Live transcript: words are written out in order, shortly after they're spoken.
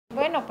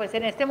Bueno, pues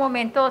en este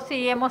momento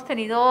sí hemos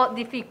tenido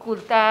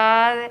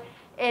dificultad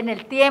en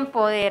el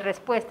tiempo de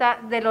respuesta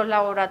de los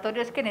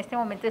laboratorios que en este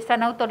momento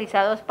están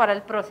autorizados para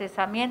el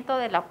procesamiento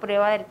de la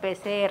prueba del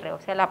PCR,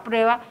 o sea, la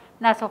prueba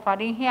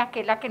nasofaringea,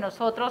 que es la que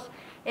nosotros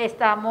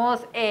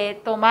estamos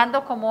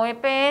tomando como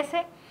EPS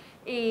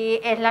y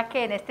es la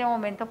que en este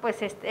momento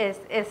pues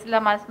es la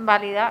más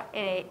válida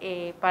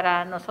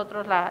para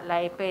nosotros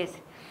la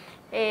EPS.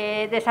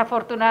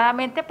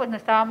 Desafortunadamente pues no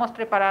estábamos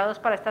preparados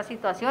para esta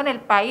situación,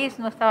 el país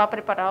no estaba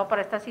preparado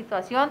para esta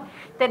situación.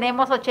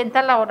 Tenemos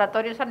 80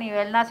 laboratorios a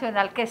nivel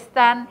nacional que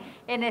están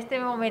en este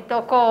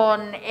momento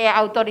con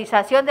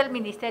autorización del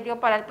ministerio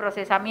para el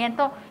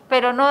procesamiento,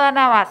 pero no dan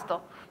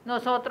abasto.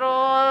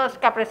 Nosotros,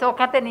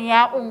 Capresoca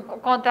tenía un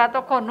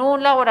contrato con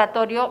un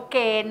laboratorio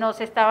que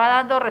nos estaba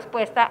dando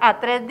respuesta a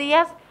 3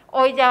 días,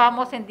 hoy ya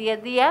vamos en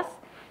 10 días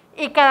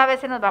y cada vez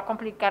se nos va a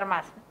complicar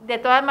más. De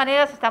todas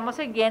maneras, estamos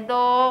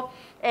siguiendo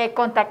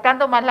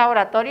contactando más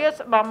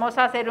laboratorios, vamos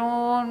a hacer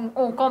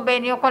un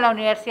convenio con la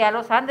Universidad de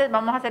los Andes,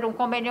 vamos a hacer un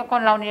convenio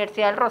con la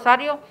Universidad del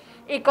Rosario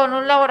y con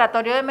un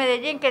laboratorio de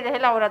Medellín, que es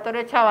el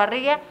laboratorio de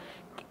Chavarría,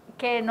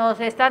 que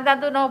nos están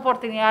dando una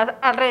oportunidad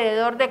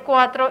alrededor de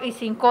 4 y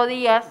 5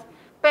 días,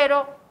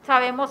 pero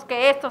sabemos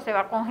que esto se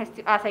va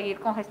a seguir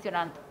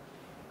congestionando.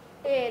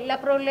 El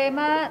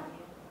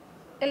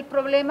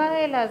problema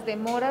de las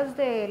demoras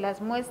de las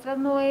muestras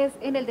no es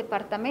en el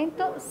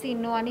departamento,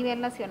 sino a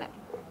nivel nacional.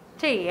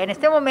 Sí, en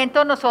este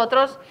momento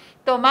nosotros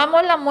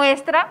tomamos la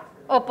muestra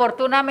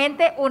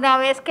oportunamente una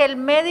vez que el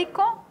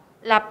médico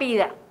la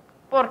pida,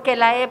 porque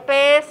la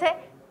EPS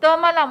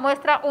toma la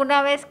muestra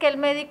una vez que el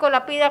médico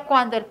la pida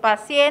cuando el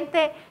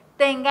paciente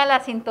tenga la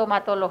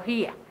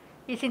sintomatología.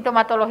 Y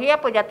sintomatología,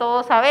 pues ya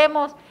todos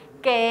sabemos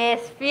que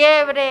es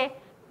fiebre,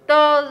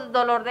 tos,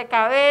 dolor de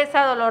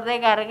cabeza, dolor de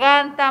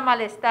garganta,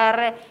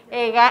 malestar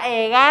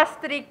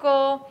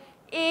gástrico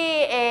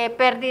y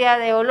pérdida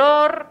de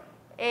olor.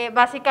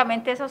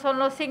 Básicamente esos son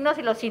los signos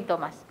y los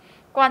síntomas.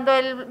 Cuando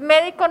el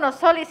médico nos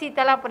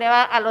solicita la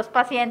prueba a los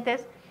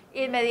pacientes,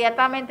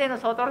 inmediatamente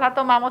nosotros la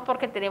tomamos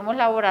porque tenemos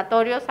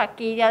laboratorios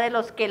aquí ya de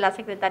los que la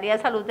Secretaría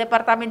de Salud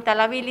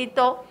Departamental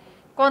habilitó,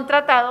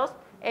 contratados,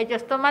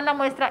 ellos toman la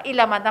muestra y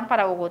la mandan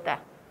para Bogotá.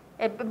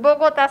 En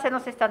Bogotá se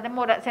nos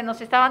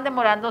estaban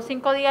demorando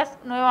 5 días,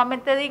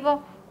 nuevamente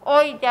digo,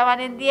 hoy ya van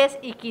en 10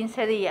 y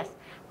 15 días,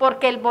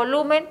 porque el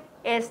volumen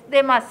es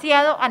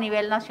demasiado a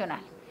nivel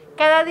nacional.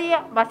 Cada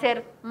día va a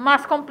ser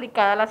más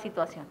complicada la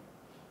situación.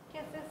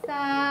 ¿Qué se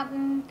está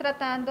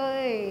tratando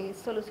de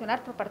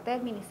solucionar por parte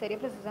del Ministerio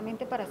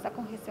precisamente para esta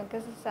congestión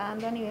que se está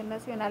dando a nivel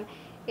nacional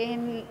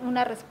en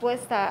una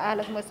respuesta a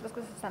las muestras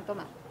que se están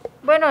tomando?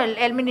 Bueno,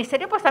 el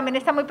Ministerio pues también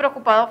está muy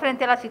preocupado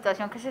frente a la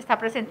situación que se está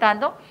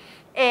presentando.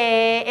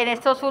 En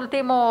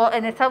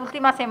esta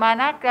última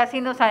semana casi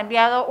nos ha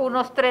enviado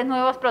unos 3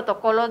 nuevos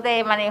protocolos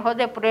de manejo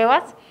de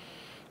pruebas.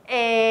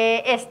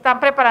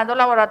 Están preparando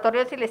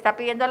laboratorios y le está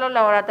pidiendo a los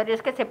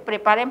laboratorios que se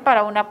preparen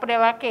para una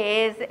prueba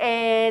que es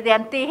de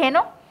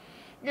antígeno,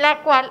 la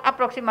cual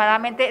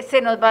aproximadamente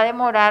se nos va a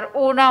demorar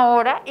 1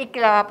 hora y que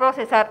la va a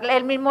procesar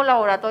el mismo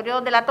laboratorio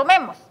donde la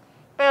tomemos,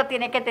 pero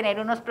tiene que tener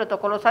unos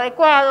protocolos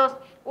adecuados,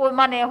 un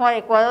manejo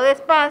adecuado de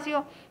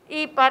espacio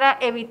y para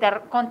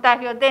evitar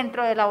contagios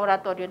dentro del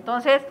laboratorio.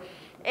 Entonces,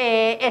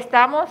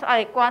 estamos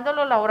adecuando,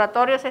 los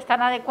laboratorios se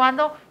están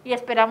adecuando y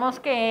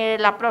esperamos que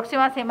la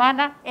próxima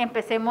semana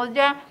empecemos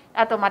ya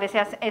a tomar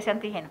ese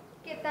antígeno.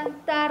 ¿Qué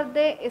tan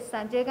tarde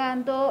están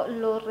llegando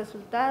los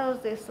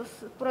resultados de estas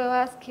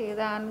pruebas que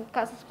dan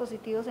casos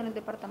positivos en el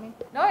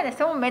departamento? No, en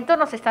este momento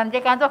nos están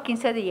llegando a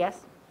 15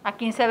 días, a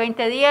 15,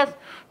 20 días,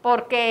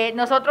 porque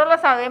nosotros lo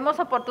sabemos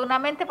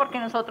oportunamente, porque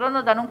nosotros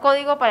nos dan un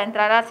código para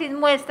entrar a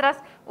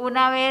muestras.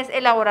 Una vez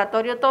el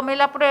laboratorio tome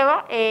la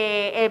prueba,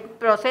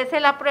 procese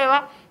la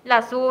prueba,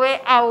 la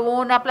sube a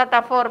una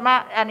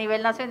plataforma a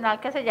nivel nacional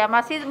que se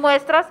llama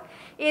muestras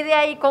y de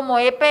ahí como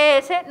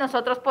EPS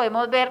nosotros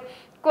podemos ver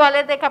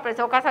cuáles de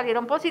Capresoca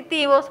salieron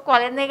positivos,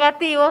 cuáles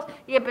negativos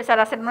y empezar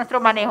a hacer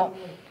nuestro manejo.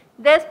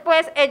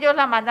 Después ellos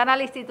la mandan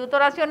al Instituto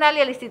Nacional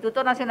y el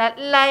Instituto Nacional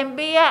la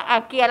envía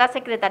aquí a la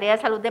Secretaría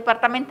de Salud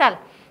Departamental.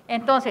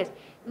 Entonces,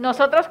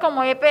 nosotros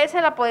como EPS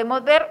la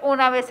podemos ver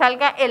una vez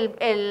salga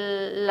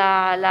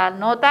la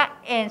nota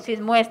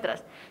en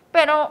muestras,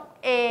 pero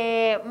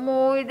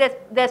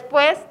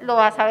después lo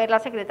va a saber la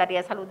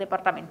Secretaría de Salud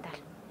Departamental.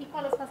 ¿Y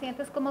con los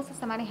pacientes cómo se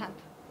está manejando?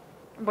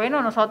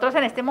 Bueno, nosotros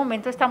en este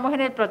momento estamos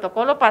en el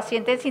protocolo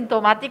paciente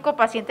sintomático,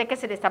 paciente que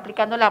se le está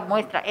aplicando la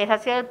muestra, ese ha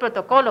sido el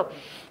protocolo.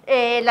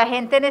 La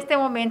gente en este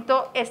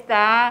momento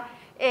está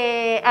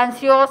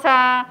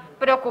ansiosa,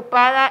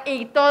 preocupada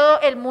y todo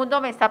el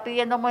mundo me está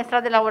pidiendo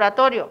muestras de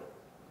laboratorio.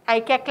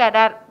 Hay que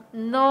aclarar,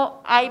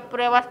 no hay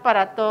pruebas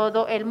para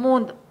todo el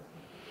mundo.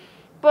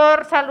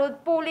 Por salud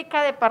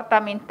pública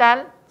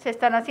departamental se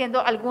están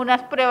haciendo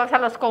algunas pruebas a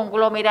los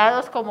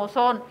conglomerados como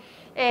son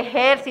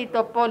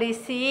Ejército,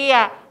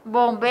 Policía,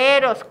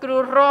 Bomberos,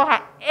 Cruz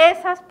Roja.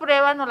 Esas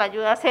pruebas nos las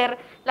ayuda a hacer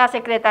la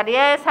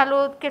Secretaría de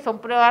Salud, que son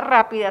pruebas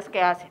rápidas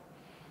que hacen.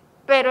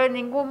 Pero en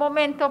ningún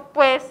momento,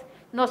 pues,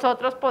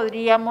 nosotros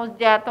podríamos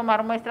ya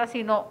tomar muestras,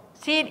 sino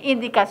sin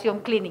indicación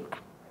clínica.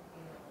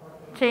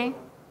 ¿Sí?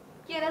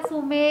 ¿Quién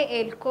asume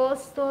el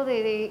costo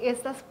de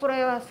estas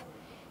pruebas?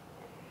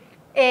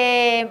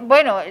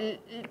 Bueno,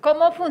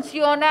 ¿cómo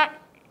funciona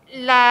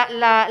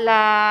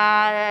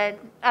la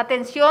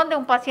atención de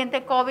un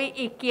paciente COVID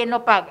y quién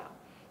lo paga?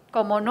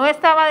 Como no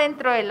estaba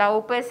dentro de la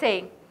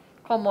UPC,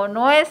 como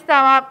no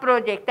estaba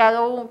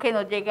proyectado que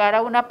nos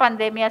llegara una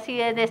pandemia así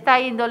de esta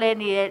índole,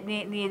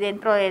 ni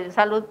dentro de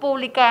salud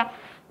pública,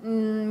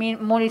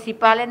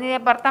 municipales ni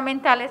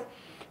departamentales,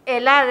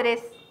 el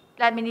ADRES,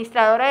 la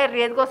administradora de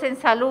riesgos en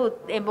salud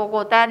en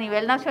Bogotá a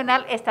nivel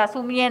nacional, está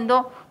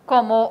asumiendo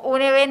como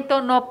un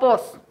evento no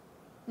post,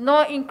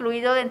 no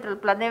incluido dentro del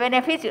plan de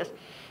beneficios.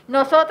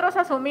 Nosotros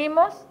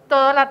asumimos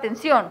toda la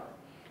atención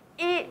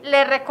y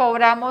le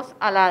recobramos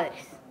al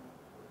ADRES.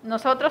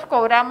 Nosotros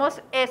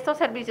cobramos estos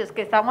servicios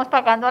que estamos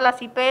pagando a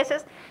las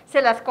IPS,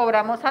 se las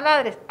cobramos al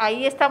ADRES.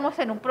 Ahí estamos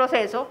en un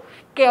proceso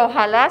que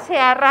ojalá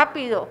sea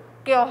rápido,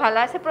 que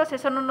ojalá ese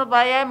proceso no nos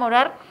vaya a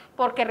demorar,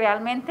 porque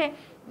realmente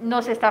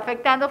nos está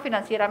afectando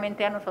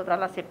financieramente a nosotras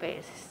las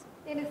EPS.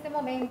 En este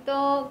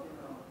momento,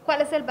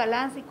 ¿cuál es el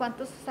balance y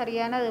cuántos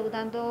estarían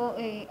adeudando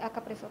a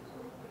Capreso?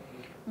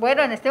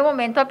 Bueno, en este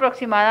momento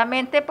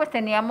aproximadamente, pues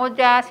teníamos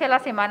ya hacia la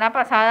semana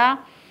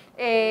pasada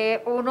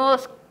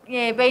unos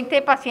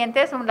 20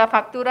 pacientes, la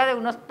factura de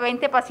unos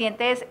 20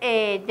 pacientes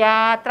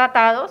ya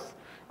tratados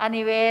a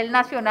nivel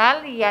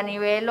nacional y a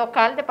nivel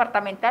local,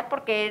 departamental,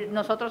 porque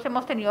nosotros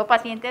hemos tenido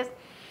pacientes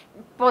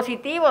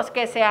positivos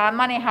que se han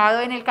manejado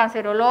en el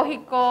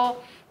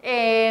cancerológico,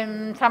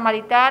 en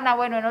Samaritana,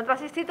 bueno, en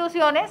otras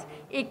instituciones,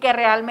 y que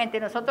realmente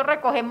nosotros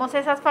recogemos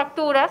esas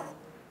facturas,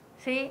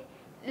 ¿sí?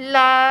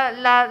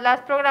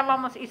 Las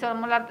programamos y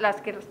somos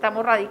las que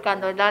estamos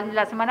radicando.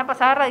 La semana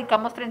pasada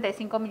radicamos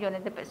 35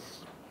 millones de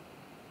pesos.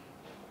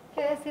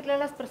 ¿Qué decirle a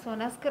las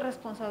personas que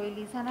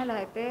responsabilizan a la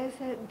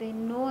EPS de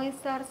no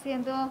estar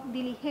siendo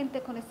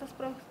diligente con estas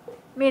pruebas?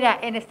 Mira,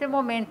 en este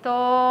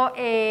momento,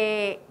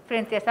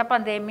 frente a esta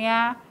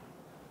pandemia,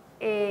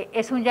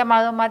 es un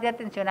llamado más de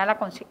atención a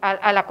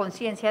la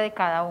conciencia de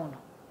cada uno.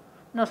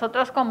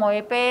 Nosotros como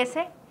EPS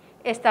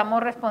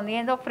estamos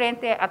respondiendo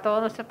frente a todos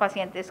nuestros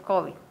pacientes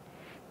COVID,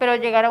 pero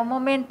llegará un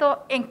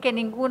momento en que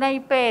ninguna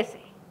IPS,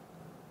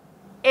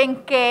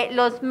 en que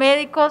los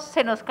médicos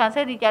se nos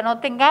cansen y ya no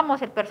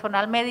tengamos el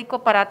personal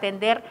médico para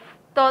atender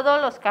todos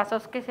los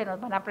casos que se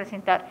nos van a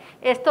presentar.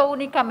 Esto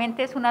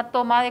únicamente es una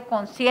toma de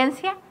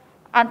conciencia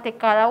ante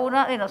cada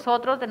uno de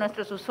nosotros, de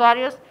nuestros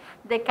usuarios,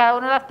 de cada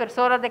una de las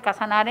personas de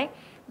Casanare,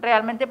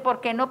 realmente,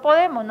 porque no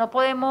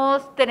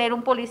podemos tener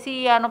un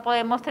policía, no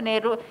podemos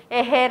tener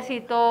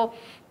ejército,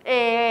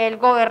 el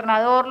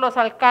gobernador, los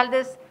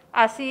alcaldes,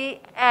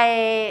 así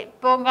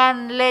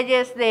pongan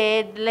leyes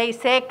de ley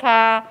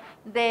seca,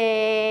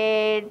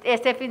 de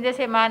este fin de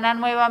semana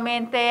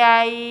nuevamente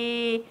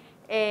hay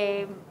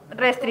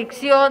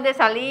restricción de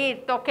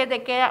salir, toques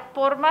de queda,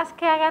 por más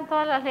que hagan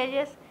todas las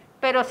leyes,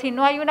 pero si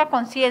no hay una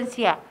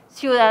conciencia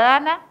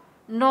ciudadana,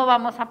 no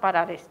vamos a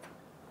parar esto.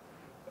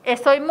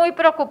 Estoy muy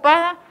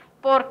preocupada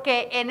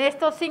porque en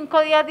estos 5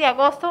 días de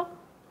agosto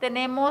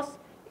tenemos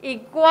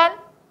igual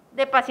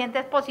de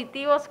pacientes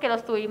positivos que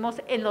los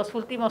tuvimos en los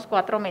últimos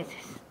 4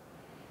 meses.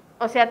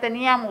 O sea,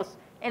 teníamos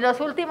en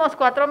los últimos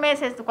 4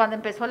 meses, cuando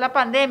empezó la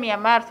pandemia,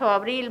 marzo,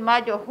 abril,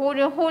 mayo,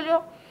 junio,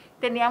 julio,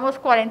 teníamos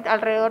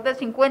alrededor de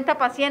 50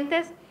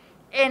 pacientes.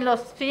 En los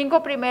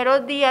 5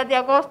 primeros días de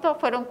agosto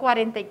fueron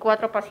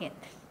 44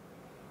 pacientes.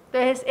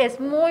 Entonces es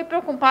muy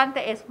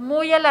preocupante, es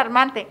muy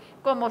alarmante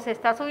cómo se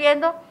está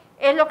subiendo.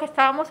 Es lo que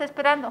estábamos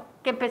esperando,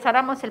 que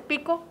empezáramos el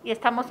pico, y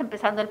estamos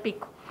empezando el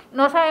pico.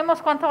 No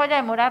sabemos cuánto vaya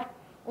a demorar,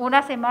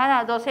 1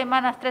 semana, 2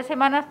 semanas, 3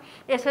 semanas,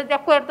 eso es de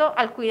acuerdo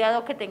al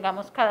cuidado que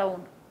tengamos cada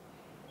uno.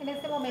 En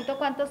este momento,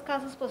 ¿cuántos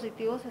casos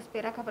positivos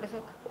espera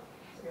Capreso?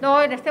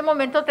 No, en este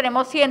momento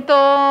tenemos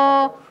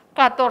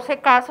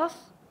 114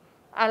 casos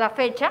a la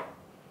fecha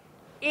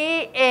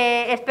y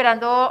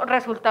esperando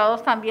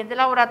resultados también de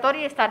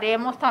laboratorio, y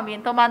estaremos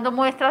también tomando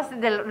muestras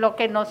de lo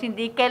que nos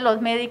indiquen los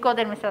médicos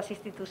de nuestras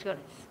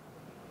instituciones.